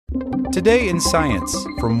Today in Science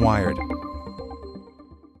from Wired.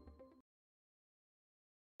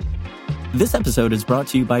 This episode is brought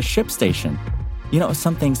to you by ShipStation. You know,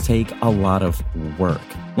 some things take a lot of work,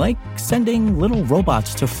 like sending little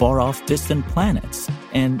robots to far-off distant planets.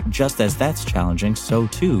 And just as that's challenging, so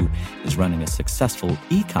too is running a successful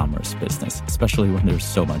e-commerce business, especially when there's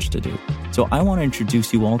so much to do. So I want to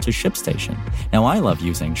introduce you all to ShipStation. Now, I love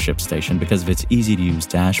using ShipStation because of its easy-to-use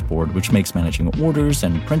dashboard, which makes managing orders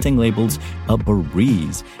and printing labels a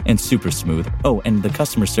breeze and super smooth. Oh, and the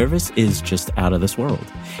customer service is just out of this world.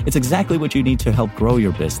 It's exactly what you need to help grow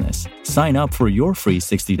your business. Sign up for your free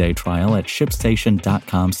 60-day trial at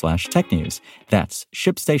shipstation.com/technews. That's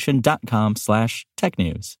shipstation.com/technews.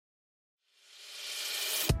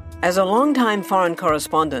 As a longtime foreign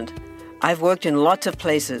correspondent, I've worked in lots of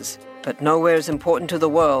places, but nowhere as important to the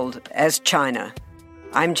world as China.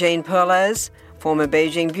 I'm Jane Perlez, former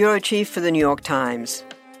Beijing bureau chief for the New York Times.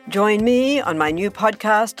 Join me on my new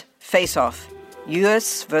podcast, Face Off,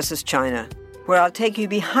 U.S. versus China, where I'll take you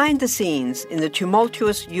behind the scenes in the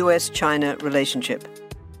tumultuous U.S.-China relationship.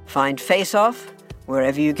 Find Face Off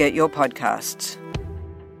wherever you get your podcasts.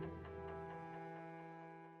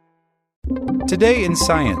 Today in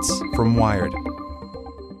Science from Wired.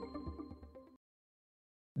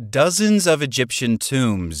 Dozens of Egyptian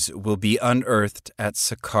tombs will be unearthed at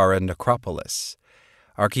Saqqara Necropolis.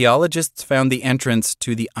 Archaeologists found the entrance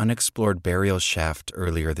to the unexplored burial shaft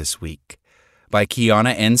earlier this week. By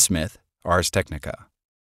Kiana N. Smith, Ars Technica.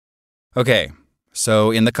 Okay,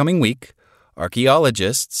 so in the coming week,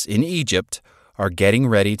 archaeologists in Egypt are getting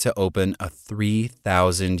ready to open a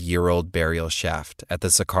 3,000-year-old burial shaft at the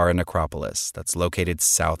Saqqara Necropolis that's located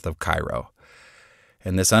south of Cairo.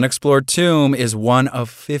 And this unexplored tomb is one of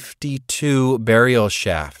 52 burial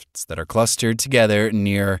shafts that are clustered together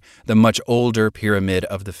near the much older pyramid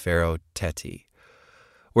of the pharaoh Teti.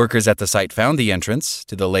 Workers at the site found the entrance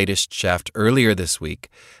to the latest shaft earlier this week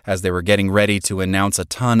as they were getting ready to announce a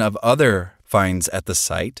ton of other finds at the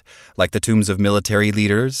site, like the tombs of military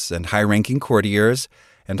leaders and high-ranking courtiers,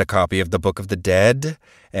 and a copy of the Book of the Dead,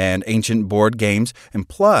 and ancient board games. And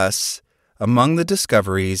plus, among the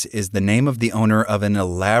discoveries is the name of the owner of an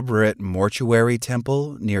elaborate mortuary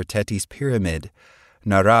temple near Teti's pyramid,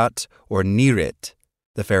 Narat or Nirit,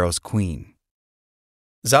 the pharaoh's queen.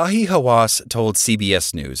 Zahi Hawass told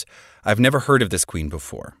CBS News, "I've never heard of this queen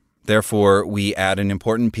before. Therefore, we add an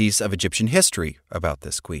important piece of Egyptian history about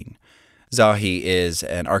this queen." Zahi is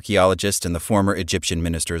an archaeologist and the former Egyptian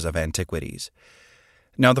ministers of antiquities.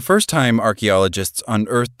 Now, the first time archaeologists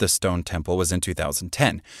unearthed the stone temple was in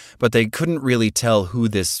 2010, but they couldn't really tell who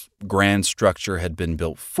this grand structure had been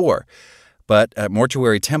built for. But at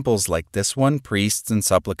mortuary temples like this one, priests and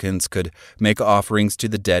supplicants could make offerings to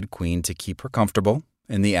the dead queen to keep her comfortable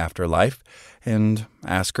in the afterlife and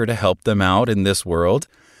ask her to help them out in this world.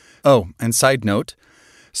 Oh, and side note,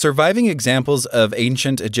 surviving examples of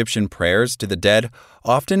ancient Egyptian prayers to the dead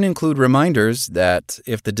often include reminders that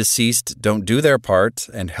if the deceased don't do their part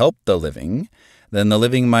and help the living, then the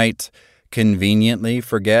living might conveniently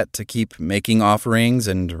forget to keep making offerings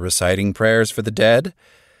and reciting prayers for the dead.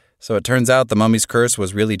 So it turns out the mummy's curse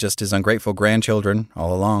was really just his ungrateful grandchildren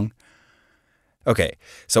all along. Okay,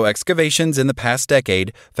 so excavations in the past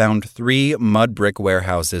decade found 3 mud brick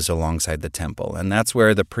warehouses alongside the temple, and that's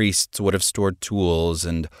where the priests would have stored tools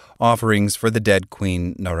and offerings for the dead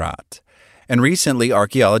queen Narat. And recently,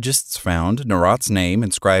 archaeologists found Narat's name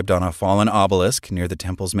inscribed on a fallen obelisk near the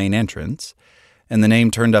temple's main entrance, and the name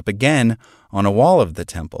turned up again on a wall of the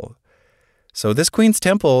temple. So this queen's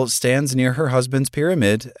temple stands near her husband's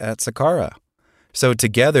pyramid at Saqqara. So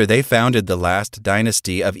together they founded the last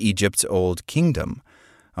dynasty of Egypt's Old Kingdom.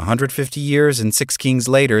 150 years and 6 kings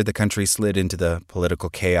later, the country slid into the political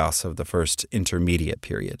chaos of the first intermediate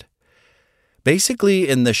period. Basically,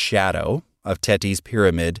 in the shadow of Teti's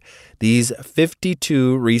pyramid, these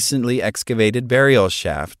 52 recently excavated burial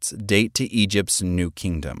shafts date to Egypt's New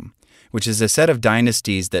Kingdom, which is a set of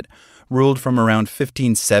dynasties that ruled from around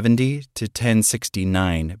 1570 to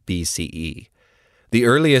 1069 BCE. The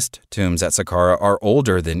earliest tombs at Saqqara are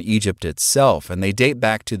older than Egypt itself, and they date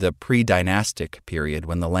back to the pre-dynastic period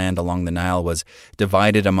when the land along the Nile was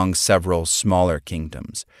divided among several smaller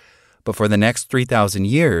kingdoms. But for the next 3,000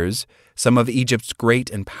 years, some of Egypt's great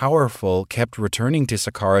and powerful kept returning to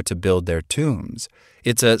Saqqara to build their tombs.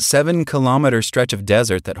 It's a 7-kilometer stretch of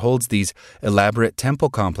desert that holds these elaborate temple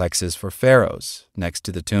complexes for pharaohs, next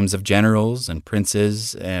to the tombs of generals and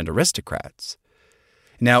princes and aristocrats.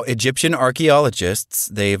 Now, Egyptian archaeologists,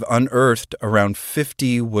 they've unearthed around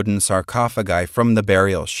 50 wooden sarcophagi from the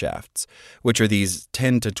burial shafts, which are these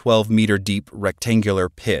 10 to 12 meter deep rectangular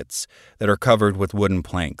pits that are covered with wooden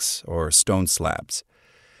planks or stone slabs.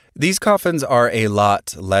 These coffins are a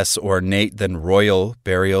lot less ornate than royal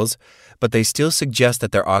burials, but they still suggest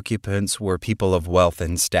that their occupants were people of wealth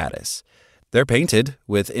and status. They're painted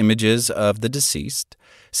with images of the deceased,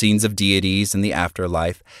 scenes of deities in the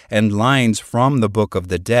afterlife, and lines from the Book of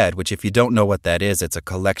the Dead, which, if you don't know what that is, it's a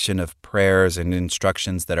collection of prayers and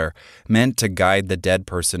instructions that are meant to guide the dead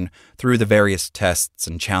person through the various tests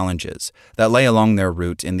and challenges that lay along their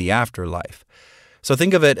route in the afterlife. So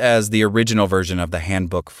think of it as the original version of the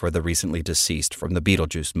handbook for the recently deceased from the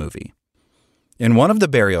Beetlejuice movie. In one of the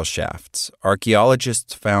burial shafts,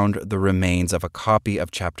 archaeologists found the remains of a copy of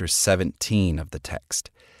chapter 17 of the text.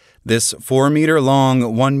 This 4-meter-long,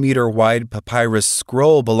 1-meter-wide papyrus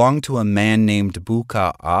scroll belonged to a man named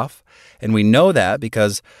Buka-Af, and we know that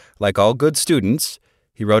because, like all good students,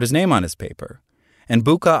 he wrote his name on his paper. And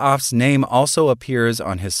Buka-Af's name also appears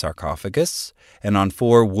on his sarcophagus and on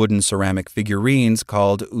 4 wooden ceramic figurines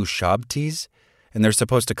called ushabtis, and they're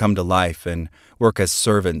supposed to come to life and work as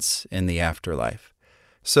servants in the afterlife.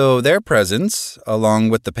 So their presence, along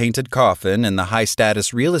with the painted coffin and the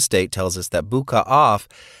high-status real estate, tells us that Buka-Af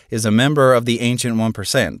is a member of the ancient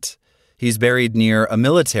 1%. He's buried near a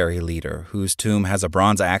military leader whose tomb has a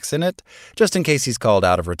bronze axe in it, just in case he's called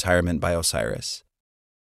out of retirement by Osiris.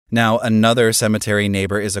 Now, another cemetery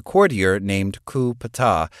neighbor is a courtier named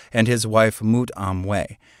Ku-Ptah and his wife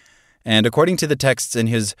Mut-Amwe. And according to the texts in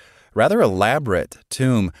his rather elaborate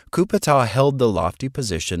tomb, Ku-Ptah held the lofty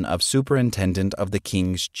position of superintendent of the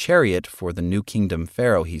king's chariot for the New Kingdom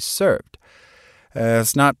pharaoh he served.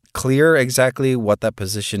 It's not clear exactly what that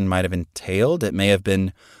position might have entailed. It may have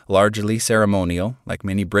been largely ceremonial, like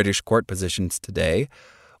many British court positions today,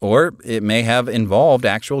 or it may have involved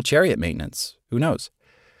actual chariot maintenance. Who knows?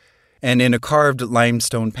 And in a carved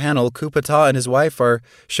limestone panel, Ku-Ptah and his wife are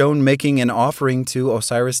shown making an offering to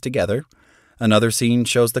Osiris together. Another scene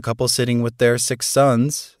shows the couple sitting with their 6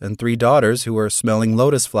 sons and 3 daughters who are smelling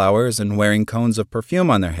lotus flowers and wearing cones of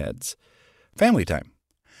perfume on their heads. Family time.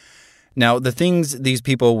 Now, the things these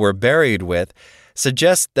people were buried with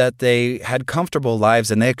suggest that they had comfortable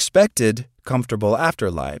lives and they expected comfortable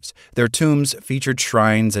afterlives. Their tombs featured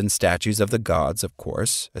shrines and statues of the gods, of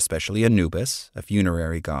course, especially Anubis, a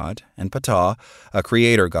funerary god, and Ptah, a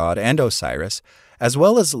creator god, and Osiris, as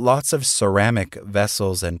well as lots of ceramic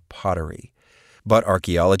vessels and pottery. But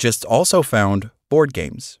archaeologists also found board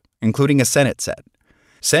games, including a Senet set.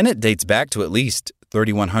 Senet dates back to at least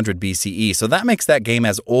 3100 BCE, so that makes that game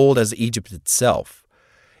as old as Egypt itself.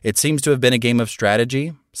 It seems to have been a game of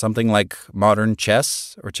strategy, something like modern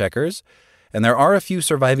chess or checkers, and there are a few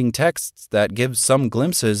surviving texts that give some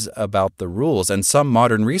glimpses about the rules, and some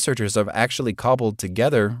modern researchers have actually cobbled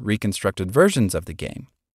together reconstructed versions of the game.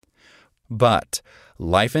 But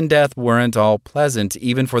life and death weren't all pleasant,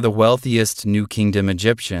 even for the wealthiest New Kingdom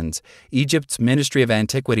Egyptians. Egypt's Ministry of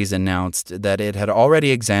Antiquities announced that it had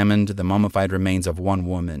already examined the mummified remains of one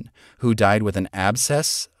woman who died with an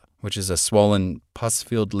abscess, which is a swollen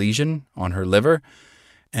pus-filled lesion on her liver.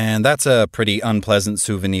 And that's a pretty unpleasant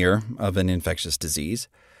souvenir of an infectious disease.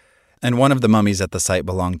 And one of the mummies at the site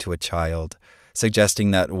belonged to a child,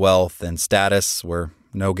 suggesting that wealth and status were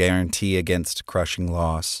no guarantee against crushing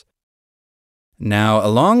loss. Now,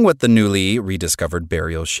 along with the newly rediscovered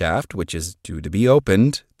burial shaft, which is due to be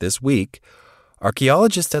opened this week,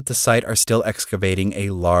 archaeologists at the site are still excavating a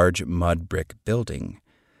large mud brick building.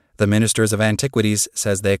 The Ministers of Antiquities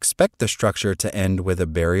says they expect the structure to end with a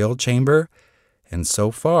burial chamber, and so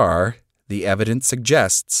far, the evidence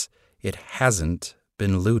suggests it hasn't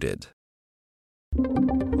been looted.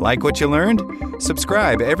 Like what you learned?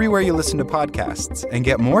 Subscribe everywhere you listen to podcasts and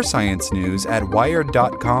get more science news at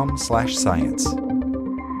wired.com/science.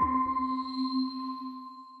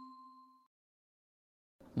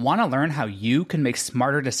 Want to learn how you can make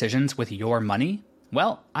smarter decisions with your money?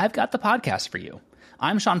 Well, I've got the podcast for you.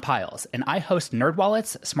 I'm Sean Piles, and I host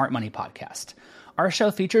NerdWallet's Smart Money Podcast. Our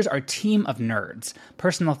show features our team of nerds,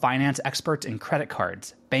 personal finance experts in credit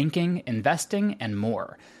cards, banking, investing, and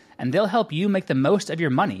more. And they'll help you make the most of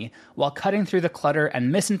your money while cutting through the clutter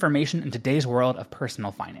and misinformation in today's world of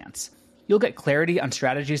personal finance. You'll get clarity on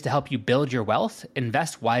strategies to help you build your wealth,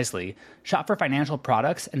 invest wisely, shop for financial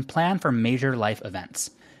products, and plan for major life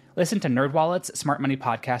events. Listen to NerdWallet's Smart Money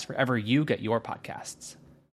Podcast wherever you get your podcasts.